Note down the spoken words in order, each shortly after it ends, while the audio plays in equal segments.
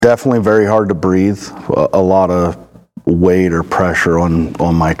Definitely very hard to breathe. A lot of weight or pressure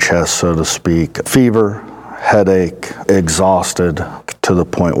on my chest, so to speak. Fever, headache, exhausted to the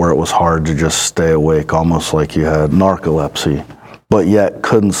point where it was hard to just stay awake, almost like you had narcolepsy, but yet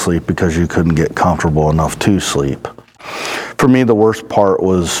couldn't sleep because you couldn't get comfortable enough to sleep. For me, the worst part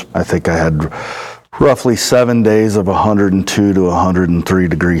was I think I had roughly 7 days of 102 to 103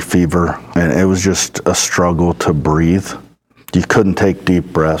 degree fever, and it was just a struggle to breathe. You couldn't take deep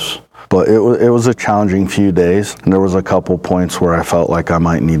breaths. But it was a challenging few days, and there was a couple points where I felt like I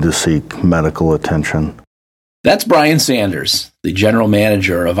might need to seek medical attention. That's Brian Sanders, the general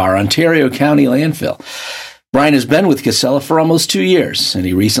manager of our Ontario County landfill. Brian has been with Casella for almost 2 years, and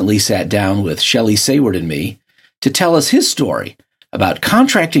he recently sat down with Shelley Sayward and me to tell us his story about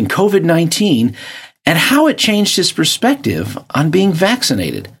contracting COVID-19 and how it changed his perspective on being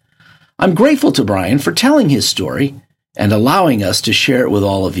vaccinated. I'm grateful to Brian for telling his story and allowing us to share it with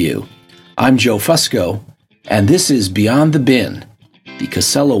all of you. I'm Joe Fusco, and this is Beyond the Bin, the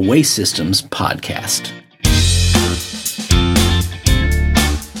Casella Waste Systems podcast.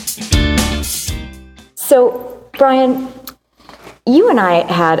 So, Brian, you and I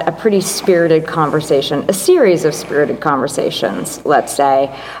had a pretty spirited conversation, a series of spirited conversations, let's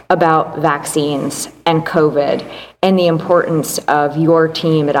say, about vaccines and COVID and the importance of your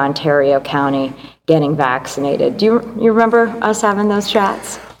team at Ontario County getting vaccinated. Do you remember us having those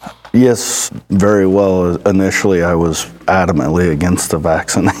chats? Yes, very well. Initially, I was adamantly against the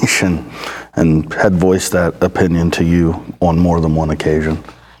vaccination and had voiced that opinion to you on more than one occasion.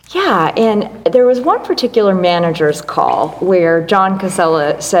 Yeah, and there was one particular manager's call where John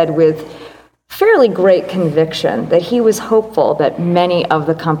Casella said with fairly great conviction that he was hopeful that many of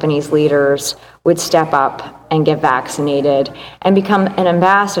the company's leaders would step up and get vaccinated and become an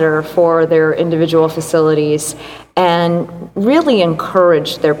ambassador for their individual facilities and really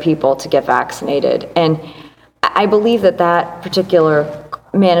encourage their people to get vaccinated. And I believe that particular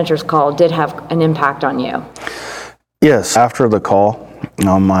manager's call did have an impact on you. Yes, after the call,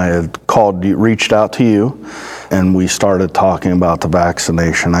 I had reached out to you, and we started talking about the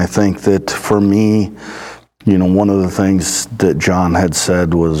vaccination. I think that for me, one of the things that John had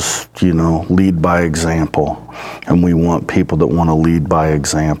said was, lead by example. And we want people that want to lead by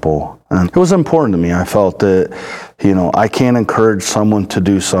example. And it was important to me. I felt that, I can't encourage someone to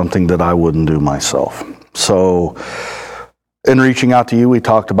do something that I wouldn't do myself. So in reaching out to you, we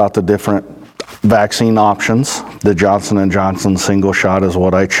talked about the different vaccine options. The Johnson & Johnson single shot is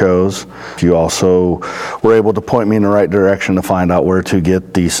what I chose. You also were able to point me in the right direction to find out where to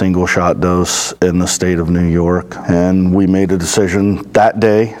get the single shot dose in the state of New York. And we made a decision that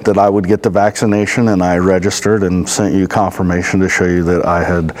day that I would get the vaccination, and I registered and sent you confirmation to show you that I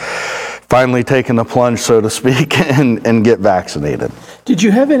had finally taken the plunge, so to speak, and get vaccinated. Did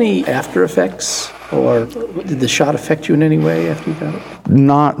you have any after effects, or did the shot affect you in any way after you got it?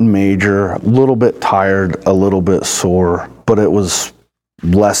 Not major, a little bit tired, a little bit sore, but it was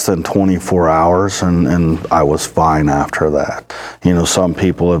less than 24 hours, and I was fine after that. Some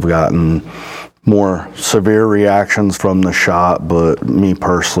people have gotten more severe reactions from the shot, but me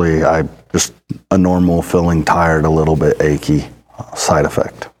personally, I just a normal feeling tired, a little bit achy side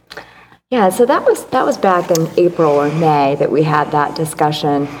effect. Yeah, so that was back in April or May that we had that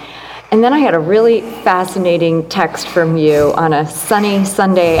discussion. And then I had a really fascinating text from you on a sunny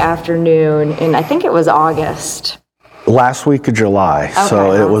Sunday afternoon in, I think it was August. Last week of July. Okay,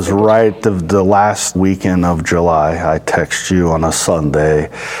 so it was right the last weekend of July. I texted you on a Sunday.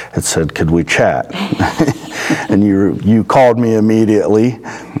 It said, could we chat? And you called me immediately.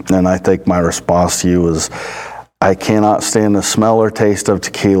 And I think my response to you was, I cannot stand the smell or taste of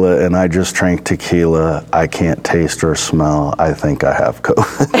tequila, and I just drank tequila. I can't taste or smell. I think I have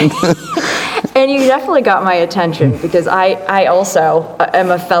COVID. And you definitely got my attention because I also am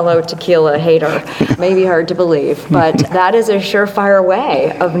a fellow tequila hater. Maybe hard to believe, but that is a surefire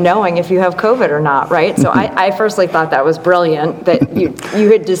way of knowing if you have COVID or not, right? So I firstly thought that was brilliant that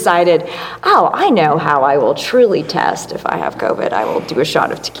you had decided, I know how I will truly test if I have COVID. I will do a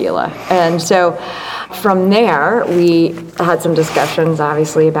shot of tequila. And so from there, we had some discussions,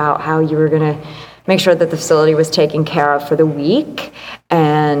 obviously, about how you were going to make sure that the facility was taken care of for the week,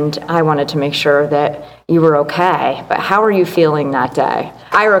 and I wanted to make sure that you were okay. But how are you feeling that day?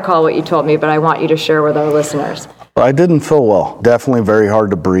 I recall what you told me, but I want you to share with our listeners. I didn't feel well. Definitely very hard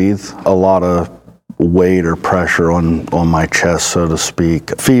to breathe. A lot of weight or pressure on my chest, so to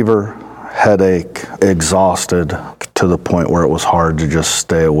speak. Fever, headache, exhausted to the point where it was hard to just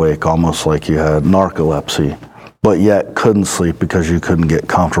stay awake, almost like you had narcolepsy, but yet couldn't sleep because you couldn't get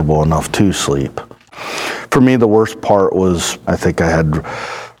comfortable enough to sleep. For me, the worst part was I think I had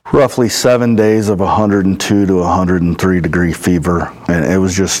roughly 7 days of 102 to 103 degree fever, and it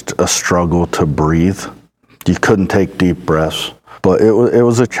was just a struggle to breathe. You couldn't take deep breaths. But it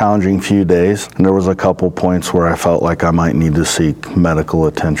was a challenging few days, and there was a couple points where I felt like I might need to seek medical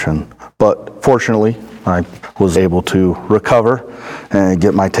attention. But fortunately, I was able to recover and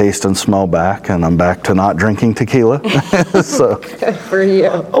get my taste and smell back, and I'm back to not drinking tequila. So. Good for you.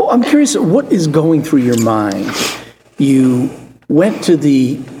 Oh, I'm curious, what is going through your mind? You went to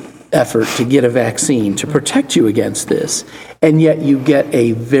the effort to get a vaccine to protect you against this, and yet you get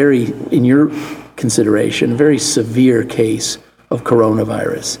a very, in your consideration, very severe case of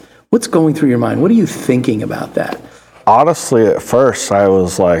coronavirus. What's going through your mind? What are you thinking about that? Honestly, at first, I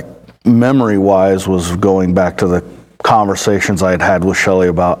was like, memory-wise, was going back to the conversations I had had with Shelley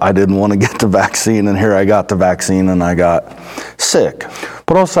about I didn't want to get the vaccine, and here I got the vaccine and I got sick.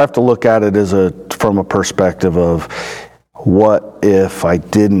 But also I have to look at it from a perspective of, what if I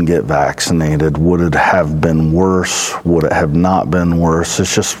didn't get vaccinated? Would it have been worse? Would it have not been worse?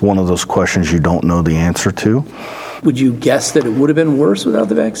 It's just one of those questions you don't know the answer to. Would you guess that it would have been worse without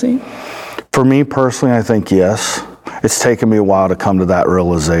the vaccine? For me personally, I think yes. It's taken me a while to come to that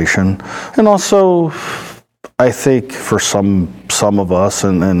realization. And also, I think for some of us,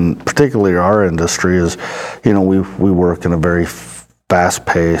 and particularly our industry, is, we work in a very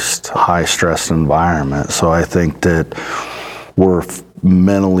fast-paced, high-stress environment. So I think that we're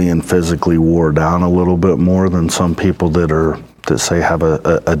mentally and physically wore down a little bit more than some people that say have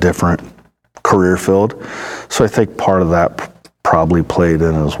a different career field. So I think part of that probably played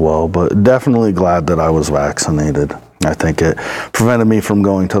in as well, but definitely glad that I was vaccinated. I think it prevented me from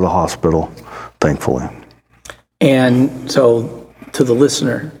going to the hospital, thankfully. And so, to the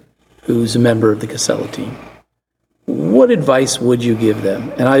listener who's a member of the Casella team, what advice would you give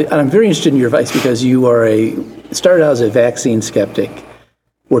them? And I'm very interested in your advice because you started out as a vaccine skeptic,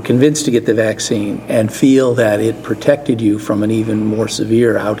 were convinced to get the vaccine, and feel that it protected you from an even more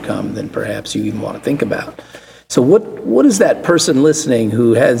severe outcome than perhaps you even want to think about. So what is that person listening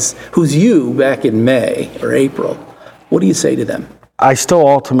who's you back in May or April? What do you say to them? I still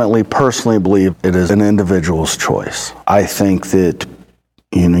ultimately personally believe it is an individual's choice. I think that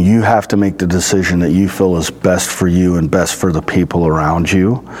you have to make the decision that you feel is best for you and best for the people around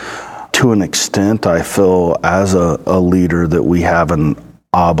you. To an extent, I feel as a leader that we have an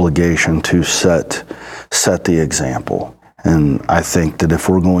obligation to set the example. And I think that if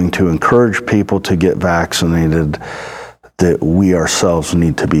we're going to encourage people to get vaccinated, that we ourselves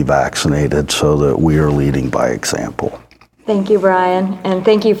need to be vaccinated so that we are leading by example. Thank you, Brian, and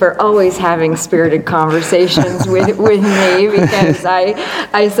thank you for always having spirited conversations with me, because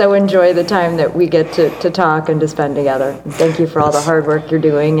I so enjoy the time that we get to talk and to spend together. And thank you for all the hard work you're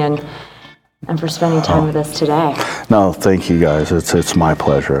doing and for spending time with us today. No, thank you guys. It's my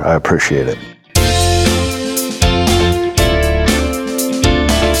pleasure. I appreciate it.